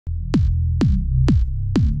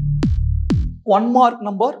1 mark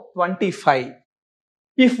number 25.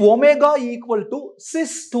 If omega equal to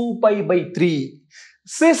cis 2 pi by 3,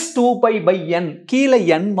 cis 2 pi by n, கீழே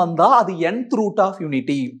n வந்தா அது nth root of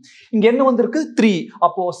unity. இங்க என்ன வந்திருக்கு 3.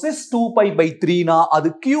 அப்போ cis 2 pi by 3 னா அது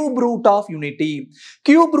cube root of unity.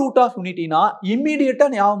 Cube root of unity னா immediate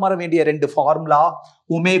ஞாபகம் வர வேண்டிய ரெண்டு formula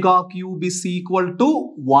omega cube is equal to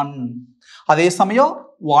 1. அதே சமயம்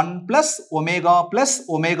 1 plus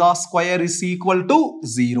omega square is equal to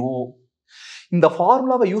 0. இந்த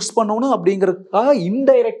ஃபார்முலாவை யூஸ் பண்ணணும் அப்படிங்கிறதுக்காக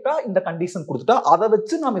இன்டைரக்டா இந்த கண்டிஷன் கொடுத்துட்டா அதை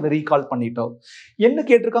வச்சு நாம இதை ரீகால் பண்ணிட்டோம். என்ன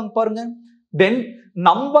கேட்டிருக்காங்க பாருங்க. தென்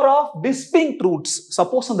number of distinct roots.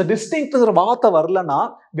 Suppose அந்த டிஸ்டிங்க்ட்ங்கிற வார்த்தை வரலன்னா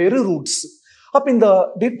வெறும் ரூட்ஸ். அப்ப இந்த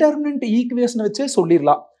டிட்டர்மினன்ட் ஈக்குவேஷனை வச்சே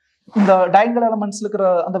சொல்லிடலாம். இந்த டயங்கல் எலமெண்ட்ஸ்ல இருக்கிற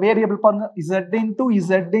அந்த வேரியபிள் பாருங்க z into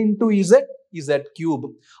z into z cube.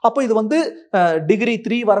 அப்போ இது வந்து டிகிரி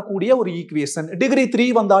 3 வரக்கூடிய ஒரு ஈக்குவேஷன். டிகிரி 3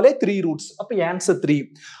 வந்தாலே 3 ரூட்ஸ். அப்போ ஆன்சர் 3.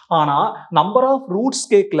 ஆனா நம்பர் ஆஃப் ரூட்ஸ்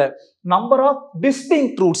கேட்கல, நம்பர் ஆஃப்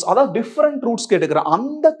டிஸ்டிங்க்ட் ரூட்ஸ், அதாவது டிஃபரெண்ட் ரூட்ஸ் கேட்டுக்கிறேன்.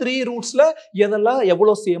 அந்த 3 ரூட்ஸ்ல எதெல்லாம்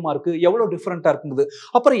எவ்வளவு சேமா இருக்கு, எவ்வளவு டிஃபரெண்டா இருக்குது.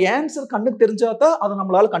 அப்புறம் ஆன்சர் கண்ணுக்கு தெரிஞ்சாதான் அதை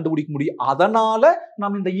நம்மளால கண்டுபிடிக்க முடியும். அதனால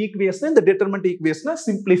நம்ம இந்த ஈக்குவேஷன், இந்த டிட்டர்மினன்ட் ஈக்குவேஷனை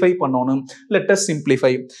சிம்பிளிஃபை பண்ணணும். Let us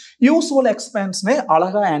simplify. யூசுவல் எக்ஸ்பேன்ஷனே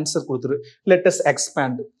அழகா ஆன்சர் கொடுத்துரு. Let us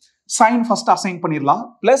expand. Sign first assign பண்ணிடலாம்.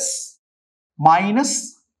 Plus minus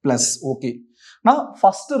plus. ஓகே, நான்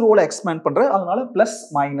ஃபர்ஸ்ட் ரோல எக்ஸ்பேண்ட் பண்றேன், அதனால plus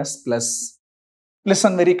minus plus.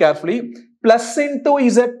 Listen very carefully. Plus into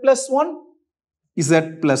z plus 1, z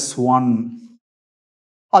plus 1.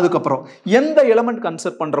 அதுக்கப்புறம் எந்த எலிமெண்ட்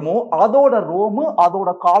கன்சிடர் பண்றோமோ அதோட ரோமு அதோட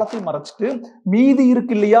காலத்தையும் மறைச்சிட்டு மீதி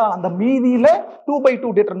இருக்கு இல்லையா, அந்த மீதியில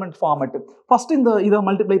 2/2 டிட்டர்மினன்ட் ஃபார்மேட். ஃபர்ஸ்ட் இந்த இதை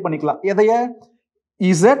மல்டிப்ளை பண்ணிக்கலாம். எதைய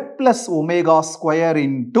z plus omega square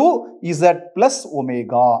into z plus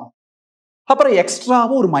omega. அப்புறம்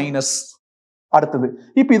எக்ஸ்ட்ராவும் ஒரு மைனஸ். அடுத்தது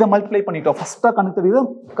இப்போ இதை மல்டிப்ளை பண்ணிட்டோம். ஃபர்ஸ்டா கணக்கு இதை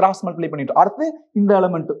கிராஸ் மல்டிப்ளை பண்ணிட்டோம். அடுத்து இந்த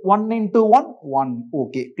element 1 into 1 1.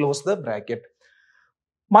 Okay, close the bracket.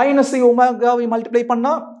 Minus ஒமேகாவை multiply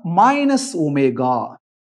பண்ணா மைனஸ் ஒமேகா.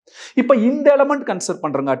 இப்போ இந்த எலிமெண்ட் கன்சிடர்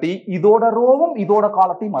பண்றங்காட்டி இதோட ரோவும் இதோட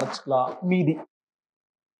காலத்தையும் மறைச்சிக்கலாம். மீதி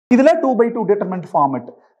இதுல 2/2 determinant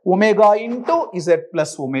format. omega into z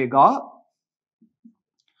plus omega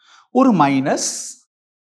ஒரு minus.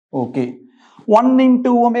 Okay, 1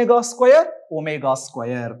 into omega square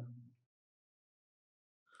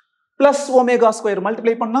plus omega square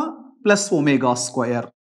multiply பண்ணா பிளஸ் omega square.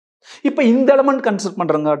 இப்ப இந்த எலிமெண்ட் கன்சிடர்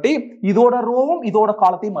பண்றங்காட்டி இதோட ரோவும் இதோட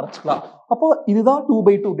காலத்தையும் மறைச்சிக்கலாம். அப்போ இதுதான்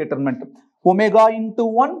 2/2 டிட்டர்மினன்ட். omega into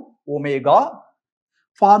 1 omega,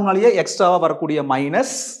 ஃபார்முலாலேயே எக்ஸ்ட்ராவா வரக்கூடிய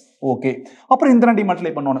மைனஸ். ஓகே, அப்புறம் இந்த ரெண்டையும்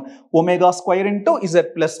மல்டிப்ளை பண்ணணும். Omega square into z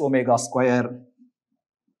plus omega square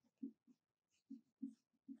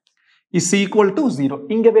is equal to 0.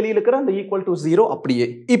 இங்க வெளியில இருக்கிற அந்த ஈக்குவல் டு 0 அப்படியே.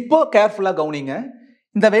 இப்போ கேர்ஃபுல்லா கவனிங்க.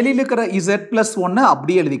 இந்த வெளியில இருக்கிற z பிளஸ் 1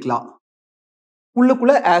 அப்படியே எழுதிக்கலாம்.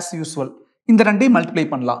 உள்ளுக்குள்ள ஆஸ் யூஸ்வல் இந்த ரெண்டையும் மல்டிப்ளை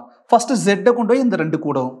பண்ணலாம். ஃபர்ஸ்ட் z கொண்டு போய் இந்த ரெண்டு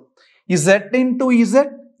கூடும். z into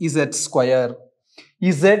z square,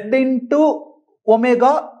 z into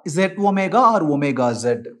omega z omega R omega z.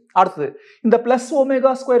 அடுத்து இந்த பிளஸ் ஒமேகா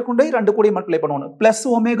ஸ்கொயர் கொண்டு ரெண்டு கூட மல்டிப்ளை பண்ணணும். Plus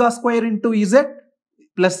omega square into z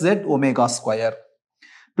plus z omega square,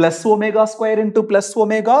 plus omega square into plus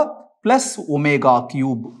omega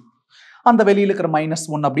cube. அந்த வெளியில இருக்கிற minus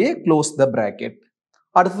 1 அப்படியே க்ளோஸ் த பிராக்கெட்.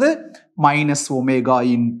 அடுத்து மைனஸ் ஒமேகா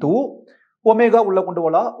இன்டூ ஒமேகா உள்ள கொண்டு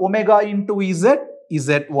போலாம். Omega into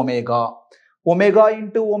z omega, omega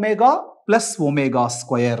into omega plus omega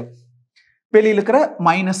square. வெளியில இருக்கிற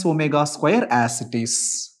minus omega square as it is.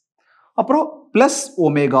 அப்புறம் plus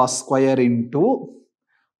omega square into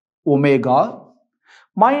omega,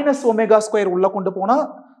 minus omega square உள்ள கொண்டு போனா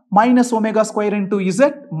minus omega square into z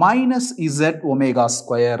minus z omega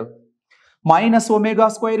square, minus omega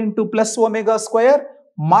square into plus omega square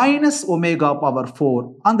minus omega power 4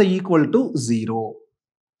 அந்த equal to 0.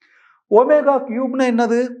 Omega கியூப்னா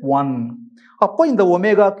என்னது 1. அப்போ இந்த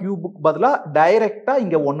omega கியூபுக்கு பதிலா டைரக்டா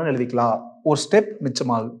இங்க 1 எழுதிக்கலாம். ஒரு ஸ்டெப்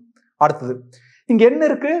மிச்சமாகுது. அடுத்தது இங்க என்ன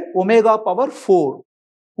இருக்கு ஒமேகா பவர் 4.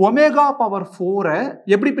 ஒமேகா பவர் 4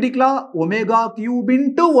 எப்படி பிரிக்கலாம்? Omega cube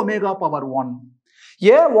into omega power 1.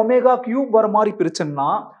 ஏன் ஒமேகா கியூப் வர மாதிரி பிரிச்சேன்னா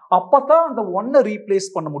அப்பதான் அந்த 1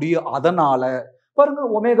 ரீப்ளேஸ் பண்ண முடியும். அதனால பாருங்க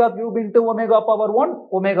omega cube into omega power 1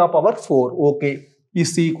 omega power 4. Okay,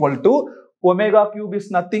 is equal to omega cube is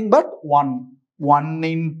nothing but 1. 1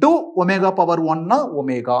 into omega power 1 na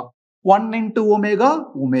omega, 1 into omega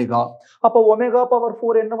omega. அப்ப omega power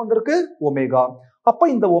 4 என்ன வந்திருக்கு omega. அப்ப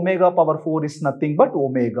இந்த omega power 4 is nothing but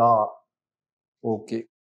omega. Okay,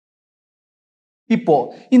 இப்போ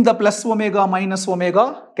இந்த plus omega minus omega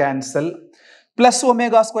cancel, plus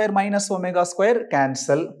omega square minus omega square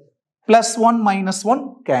cancel, plus 1 minus 1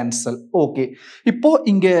 cancel. Okay. இப்போ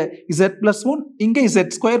இங்க z plus 1 இங்க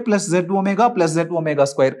z square plus z omega plus z omega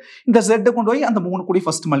square. இந்த z கொண்டு போய் அந்த மூணு கூடி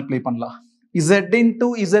first multiply பண்ணலாம். z into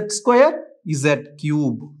z square z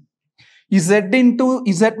cube. z into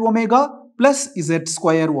z omega plus z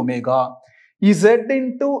square omega. z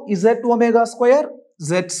into z omega square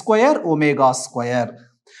z square omega square.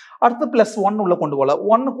 அடுத்து plus 1 உள்ள கொண்டு போல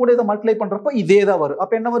 1 கூட இதை மல்டிப்ளை பண்றப்ப இதே தான் வரும்.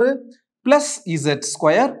 அப்ப என்ன வரும்? plus z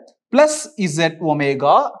square plus z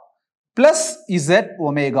omega plus z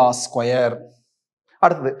omega square.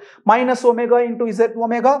 அடுத்தது minus omega into z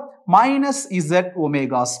omega minus z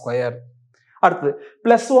omega square. அடுத்தது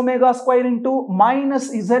plus omega square into minus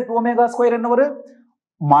z omega square என்ன வரும்?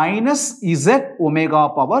 minus z omega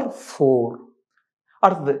power 4.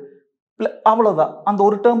 அடுத்தது அவ்வளவுதான், அந்த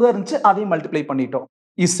ஒரு term தான் இருந்துச்சு, அதையும் மல்டிப்ளை பண்ணிட்டோம்.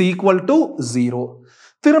 is equal to 0.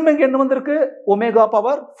 திரும்ப இங்க என்ன வந்திருக்கு? omega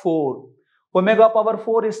power 4. omega power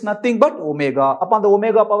 4 is nothing but omega. அப்ப அந்த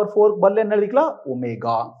omega power 4 பதிலா என்ன எழுதிக்கலாம்?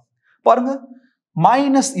 omega. பாருங்க,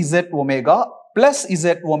 minus z omega plus z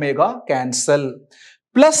omega cancel.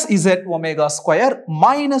 plus z omega square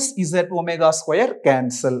minus z omega square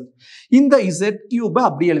cancel. இந்த z cube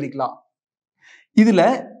அப்படியே எழுதிக்கலாம். இதுல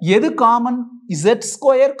எது காமன்? z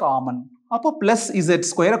square common. அப்போ plus z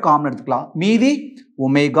square காமன் எடுத்துக்கலாம். மீதி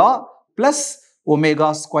omega plus omega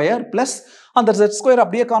square plus அந்த z square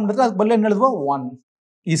அப்படியே காமன் எடுத்து அதுக்கு பதிலா என்ன எழுதுவோம்? 1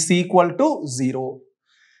 is equal to 0.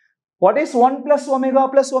 What is 1 plus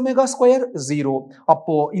omega square? 0.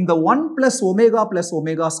 அப்போ இந்த 1 plus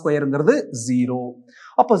omega squareங்கிறது 0.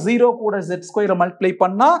 அப்போ 0 கூட z square மல்டிப்ளை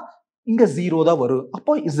பண்ணா இங்க 0 தான் வரும்.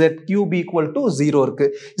 அப்போ z cube equal to 0 இருக்கு.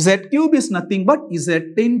 z cube is nothing but z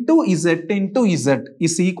into z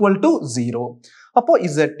is equal to 0. அப்போ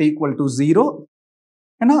z equal to 0.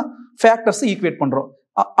 ஏன்னா ஃபேக்டர்ஸ் ஈக்குவேட் பண்றோம்.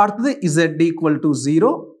 அடுத்தது z equal to 0,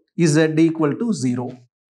 z equal to 0.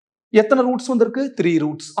 எத்தனை ரூட்ஸ் வந்திருக்கு? 3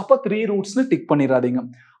 ரூட்ஸ். அப்ப 3 ரூட்ஸ்னு டிக் பண்ணிடாதீங்க.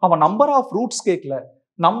 அவன் நம்பர் ஆஃப் ரூட்ஸ் கேட்கல,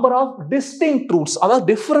 நம்பர் ஆஃப் டிஸ்டிங்க்ட் ரூட்ஸ், அதாவது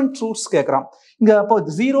டிஃபரண்ட் ரூட்ஸ் கேட்கறான். இங்க அப்போ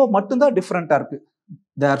 0 மட்டும்தான் டிஃபரெண்டா இருக்கு.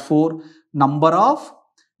 therefore number of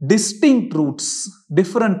distinct roots,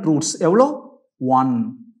 different roots எவ்வளோ? 1.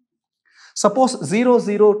 சப்போஸ் 0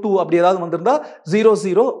 0 2 அப்படி ஏதாவது வந்திருந்தா 0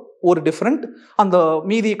 0 ஒரு டிஃபரெண்ட், அந்த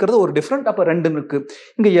மீதி இருக்கிறது ஒரு டிஃபரெண்ட், அப்ப 2 இருக்கு.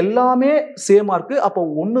 இங்க எல்லாமே சேமா இருக்கு, அப்போ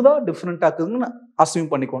 1 தான் டிஃபரெண்டா இருக்குதுன்னு அஸ்யூம்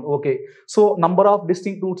பண்ணிக்கோங்க. Okay, so number of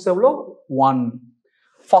distinct roots எவ்வளோ? 1.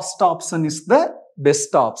 First option is the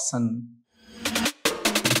best option.